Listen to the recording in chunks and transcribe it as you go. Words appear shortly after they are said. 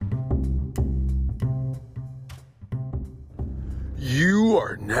You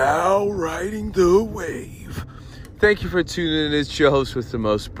are now riding the wave. Thank you for tuning in. It's your host with the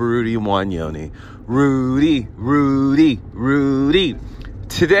most, Burudi Mwonyonyi. Rudy.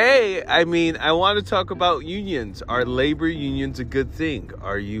 Today, I want to talk about unions. Are labor unions a good thing?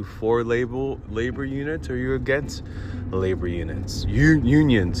 Are you for labor units or are you against labor units?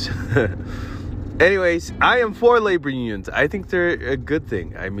 Unions. Anyways, I am for labor unions. I think they're a good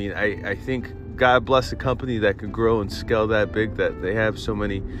thing. I think God bless a company that could grow and scale that big, that they have so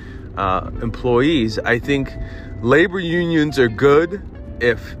many employees. I think labor unions are good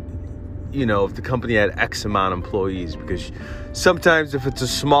if the company had X amount of employees, because sometimes if it's a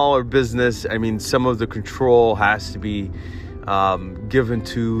smaller business, some of the control has to be given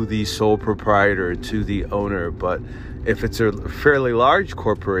to the sole proprietor, to the owner. But if it's a fairly large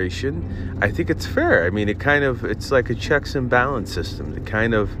corporation, I think it's fair. It's like a checks and balance system. It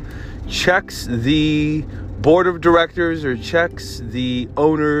kind of checks the board of directors or checks the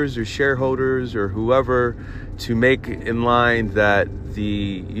owners or shareholders or whoever to make in line that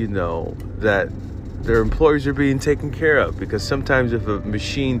that their employees are being taken care of. Because sometimes if a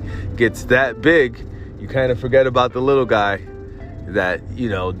machine gets that big, you kind of forget about the little guy that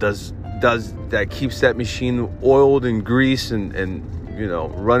does that keeps that machine oiled and greased and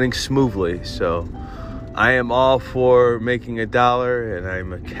running smoothly. So I am all for making a dollar, and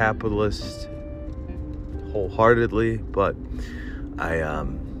I'm a capitalist wholeheartedly, but I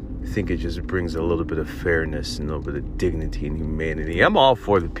think it just brings a little bit of fairness and a little bit of dignity and humanity. I'm all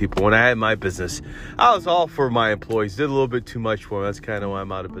for the people. When I had my business, I was all for my employees. Did a little bit too much for them. That's kind of why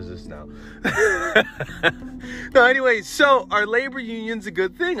I'm out of business now. No, anyway, so are labor unions a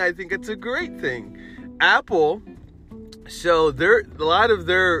good thing? I think it's a great thing. Apple, so a lot of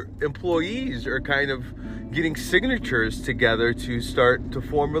their employees are kind of getting signatures together to start to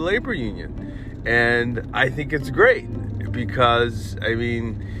form a labor union. And I think it's great because,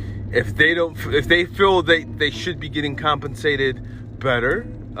 if they feel they should be getting compensated better,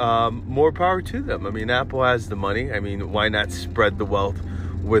 more power to them. Apple has the money. Why not spread the wealth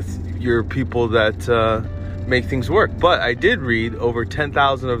with your people that make things work? But I did read over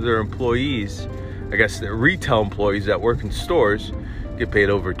 10,000 of their employees, I guess the retail employees that work in stores, get paid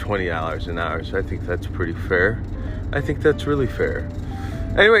over $20 an hour. So I think that's pretty fair. I think that's really fair.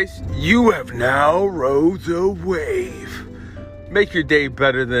 Anyways, you have now rode the wave. Make your day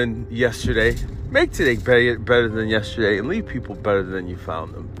better than yesterday. Make today better than yesterday, and leave people better than you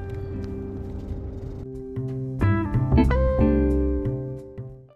found them.